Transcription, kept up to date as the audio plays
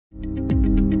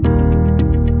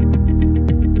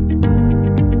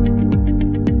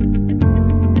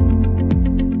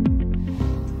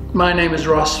My name is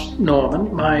Ross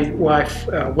Norman. My wife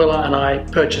Willa and I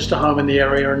purchased a home in the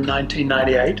area in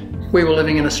 1998. We were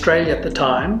living in Australia at the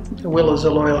time. Willa's a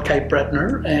loyal Cape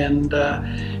Brettoner,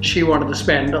 and she wanted to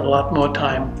spend a lot more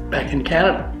time back in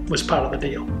Canada, was part of the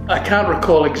deal. I can't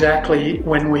recall exactly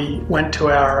when we went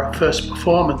to our first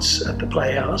performance at the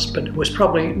Playhouse, but it was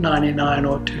probably 99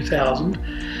 or 2000.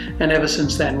 And ever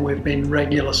since then, we've been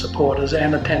regular supporters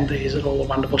and attendees at all the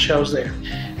wonderful shows there.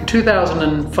 In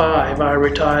 2005, I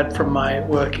retired from my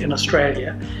work in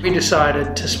Australia. We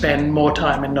decided to spend more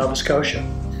time in Nova Scotia.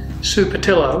 Sue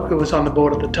Patillo, who was on the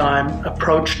board at the time,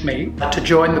 approached me to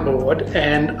join the board,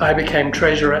 and I became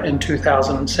treasurer in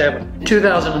 2007. In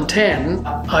 2010,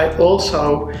 I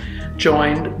also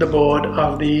joined the board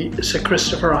of the Sir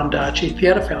Christopher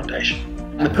Ondaatje Foundation.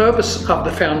 And the purpose of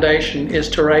the foundation is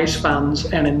to raise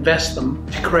funds and invest them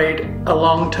to create a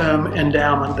long-term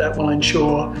endowment that will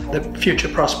ensure the future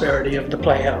prosperity of the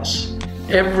Playhouse.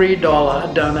 Every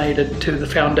dollar donated to the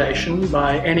foundation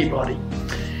by anybody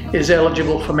is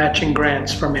eligible for matching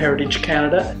grants from Heritage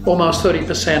Canada. Almost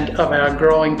 30% of our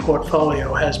growing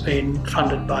portfolio has been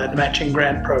funded by the matching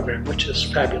grant program, which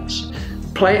is fabulous.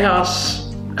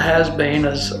 Playhouse has been,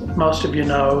 as most of you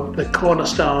know, the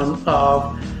cornerstone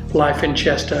of life in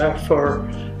Chester for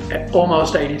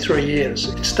almost 83 years.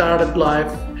 It started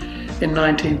life in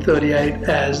 1938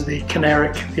 as the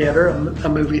Canaric Theatre, a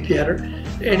movie theatre.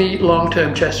 Any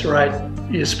long-term Chesterite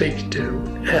you speak to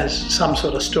has some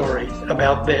sort of story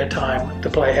about their time at the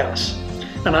Playhouse.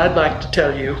 And I'd like to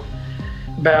tell you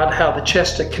about how the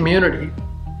Chester community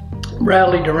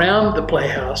rallied around the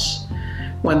Playhouse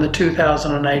when the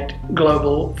 2008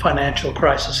 global financial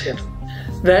crisis hit.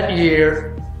 That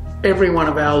year, every one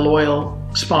of our loyal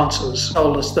sponsors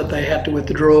told us that they had to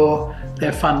withdraw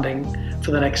their funding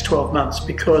for the next 12 months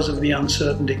because of the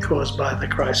uncertainty caused by the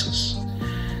crisis.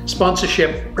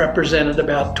 Sponsorship represented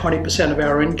about 20% of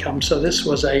our income, so this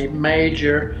was a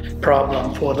major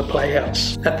problem for the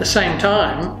Playhouse. At the same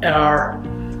time, our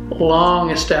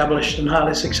long-established and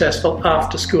highly successful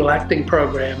after-school acting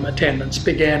program attendance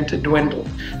began to dwindle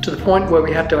to the point where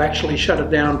we had to actually shut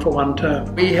it down for one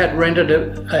term. We had rented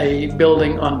a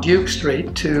building on Duke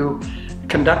Street to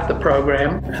conduct the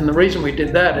program, and the reason we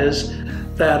did that is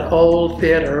that old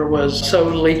theatre was so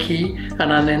leaky and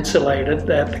uninsulated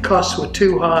that the costs were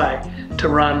too high to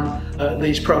run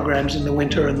these programs in the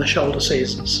winter and the shoulder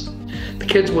seasons. The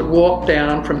kids would walk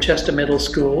down from Chester Middle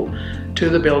School to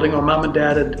the building, or Mum and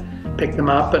Dad would pick them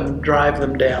up and drive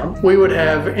them down. We would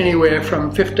have anywhere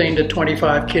from 15 to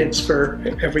 25 kids for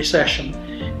every session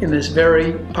in this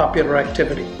very popular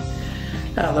activity.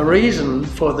 Now, the reason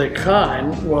for the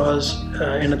decline was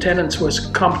in attendance was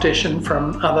competition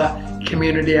from other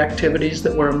community activities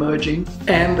that were emerging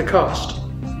and the cost.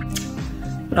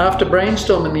 After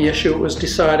brainstorming the issue, it was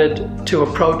decided to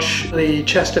approach the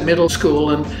Chester Middle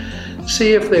School and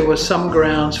see if there was some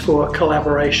grounds for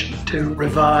collaboration to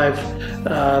revive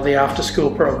the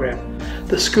after-school program.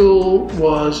 The school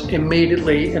was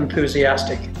immediately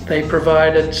enthusiastic. They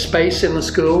provided space in the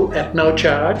school at no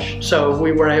charge, so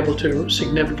we were able to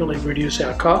significantly reduce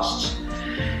our costs,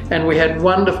 and we had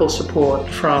wonderful support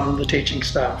from the teaching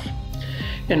staff.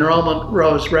 Enrollment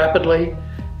rose rapidly,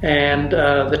 and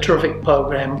the terrific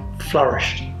program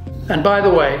flourished. And by the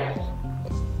way,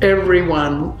 every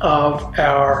one of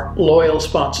our loyal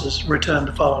sponsors returned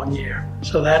the following year.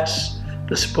 So that's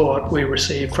the support we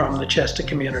received from the Chester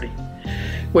community.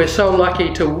 We're so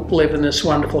lucky to live in this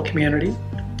wonderful community.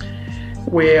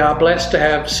 We are blessed to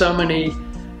have so many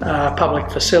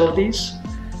public facilities,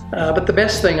 but the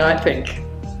best thing, I think,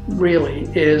 really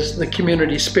is the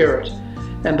community spirit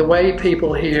and the way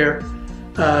people here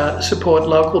support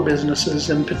local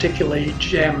businesses, and particularly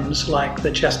gems like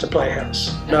the Chester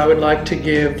Playhouse. And I would like to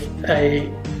give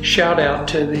a shout out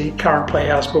to the current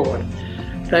Playhouse board.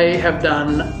 They have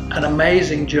done an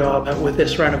amazing job with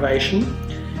this renovation.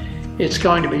 It's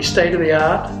going to be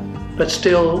state-of-the-art, but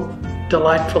still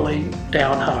delightfully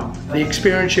down home. The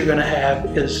experience you're going to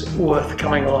have is worth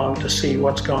coming along to see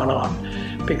what's going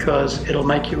on, because it'll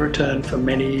make you return for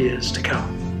many years to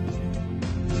come.